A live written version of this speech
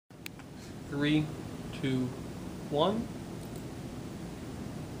3, 2, 1.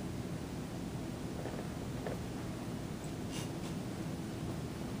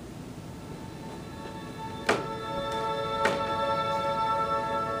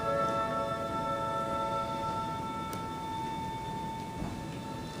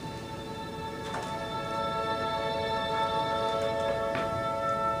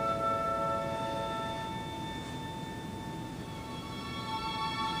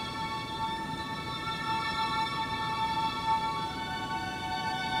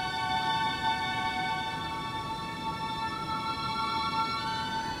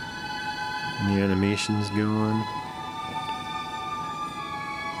 The animation's going.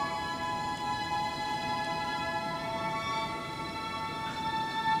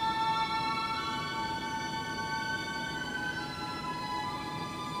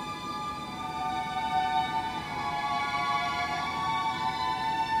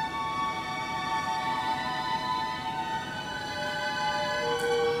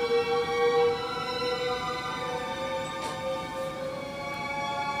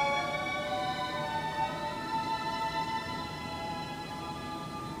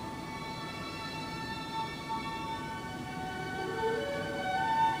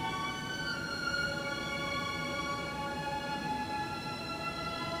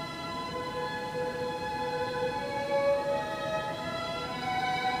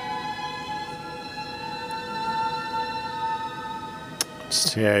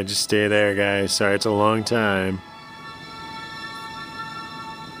 Yeah, just stay there, guys. Sorry, it's a long time.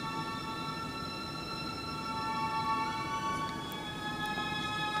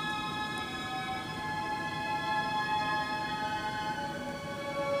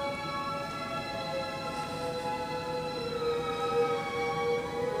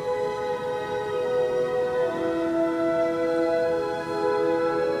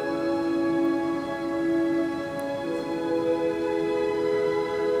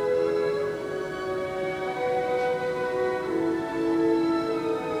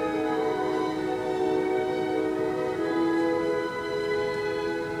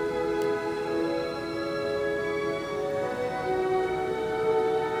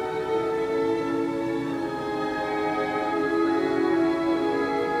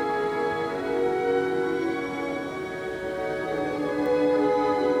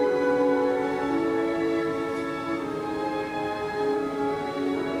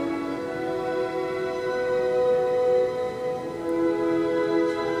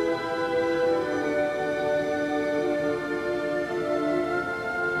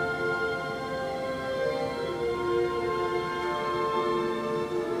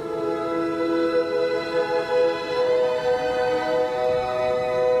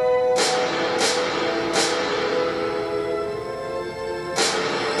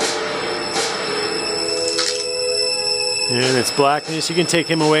 And it's blackness. You can take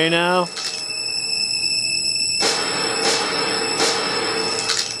him away now.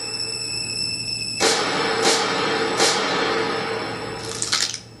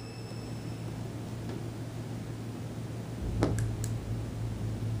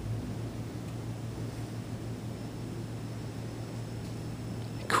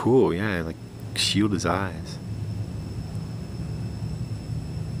 Cool, yeah, like shield his eyes.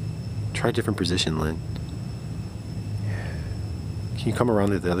 Try a different position, Lynn. Can you come around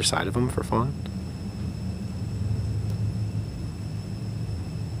to the other side of him for fun?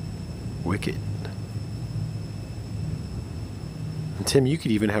 Wicked. And Tim, you could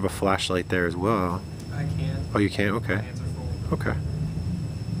even have a flashlight there as well. I can. Oh, you can? Okay. My hands are full. Okay.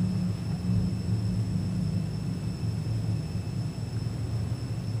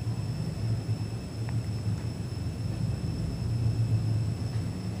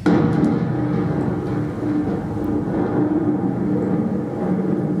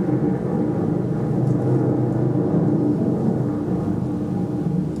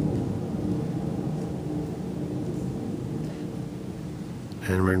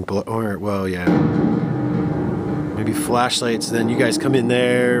 And we're in or well, yeah. Maybe flashlights, then you guys come in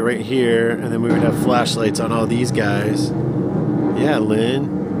there, right here, and then we would have flashlights on all these guys. Yeah, Lynn.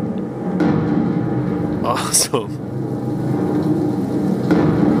 Awesome.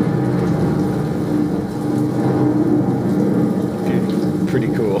 Okay,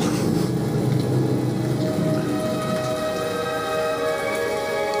 pretty cool.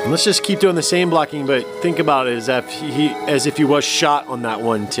 And let's just keep doing the same blocking, but think about it as if he was shot on that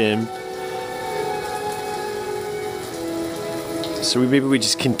one, Tim. So maybe we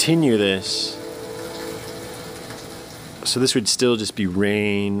just continue this. So this would still just be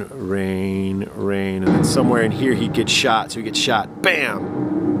rain, rain, rain, and then somewhere in here he'd get shot. So he gets shot, bam!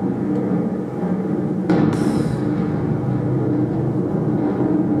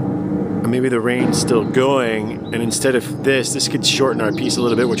 maybe the rain's still going, and instead of this could shorten our piece a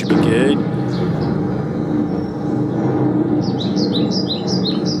little bit, which would be good.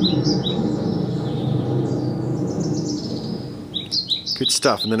 Good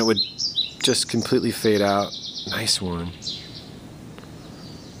stuff, and then it would just completely fade out. Nice one.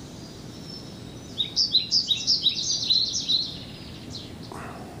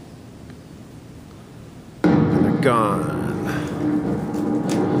 And they're gone.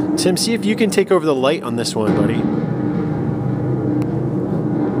 Tim, see if you can take over the light on this one, buddy.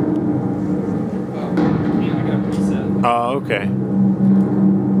 Oh, yeah, I got it preset. Oh, okay.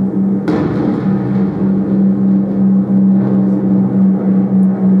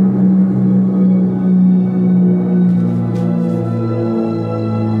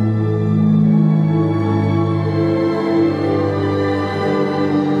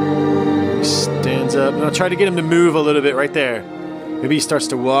 He stands up, and I'll try to get him to move a little bit right there. Maybe he starts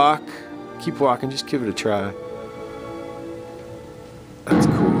to walk. Keep walking, just give it a try. That's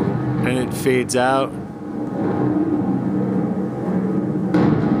cool. And it fades out.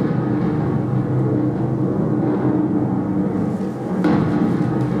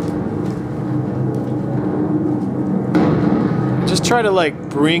 Just try to like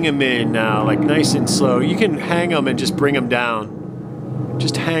bring him in now, like nice and slow. You can hang him and just bring him down.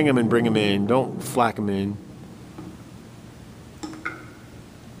 Just hang him and bring him in. Don't flack him in.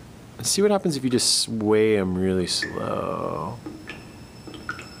 Let's see what happens if you just sway him really slow.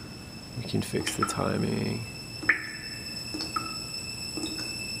 We can fix the timing.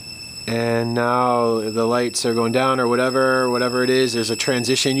 And now the lights are going down or whatever it is. There's a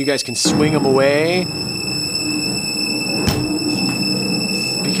transition. You guys can swing them away.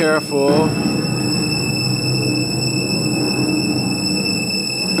 Be careful.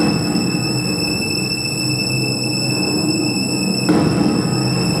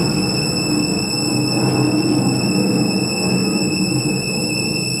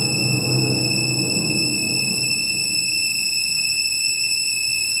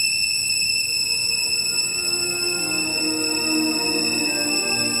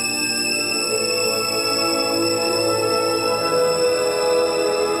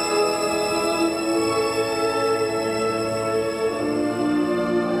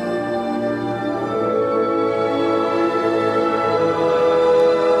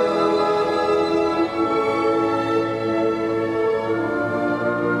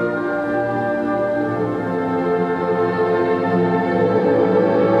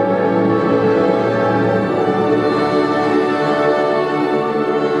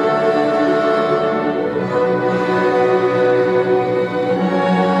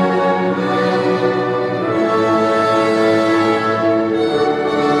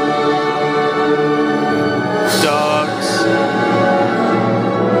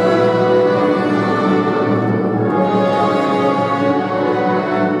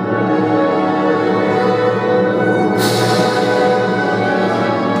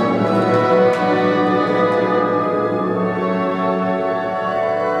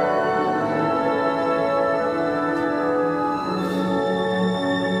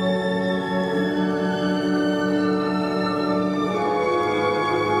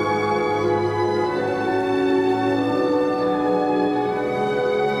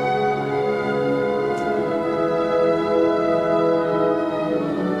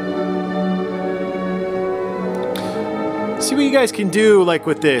 See what you guys can do like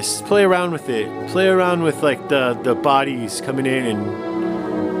with this. Play around with it. Play around with like the bodies coming in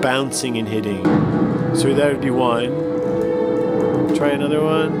and bouncing and hitting. So that would be one. Try another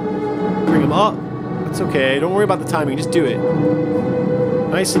one. Bring them up. That's okay. Don't worry about the timing. Just do it.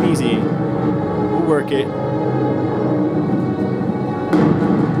 Nice and easy. We'll work it.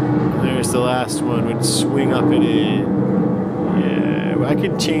 And there's the last one. Would swing up and in. Yeah, I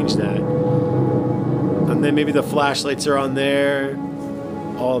can change that. And then maybe the flashlights are on there.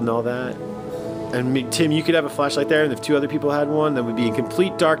 All and all that. And Tim, you could have a flashlight there, and if two other people had one, then we'd be in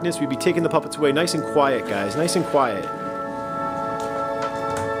complete darkness. We'd be taking the puppets away. Nice and quiet, guys. Nice and quiet.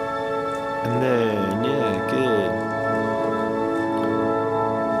 And then, yeah,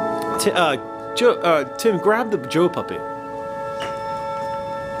 good. Tim, grab the Joe puppet.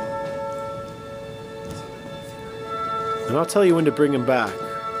 And I'll tell you when to bring him back.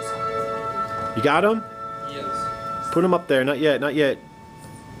 You got him? Yes. Put him up there. Not yet, not yet.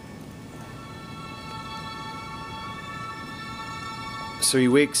 So he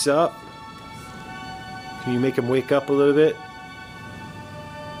wakes up. Can you make him wake up a little bit?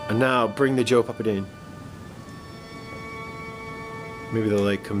 And now bring the Joe puppet in. Maybe the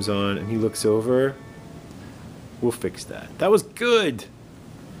light comes on and he looks over. We'll fix that. That was good.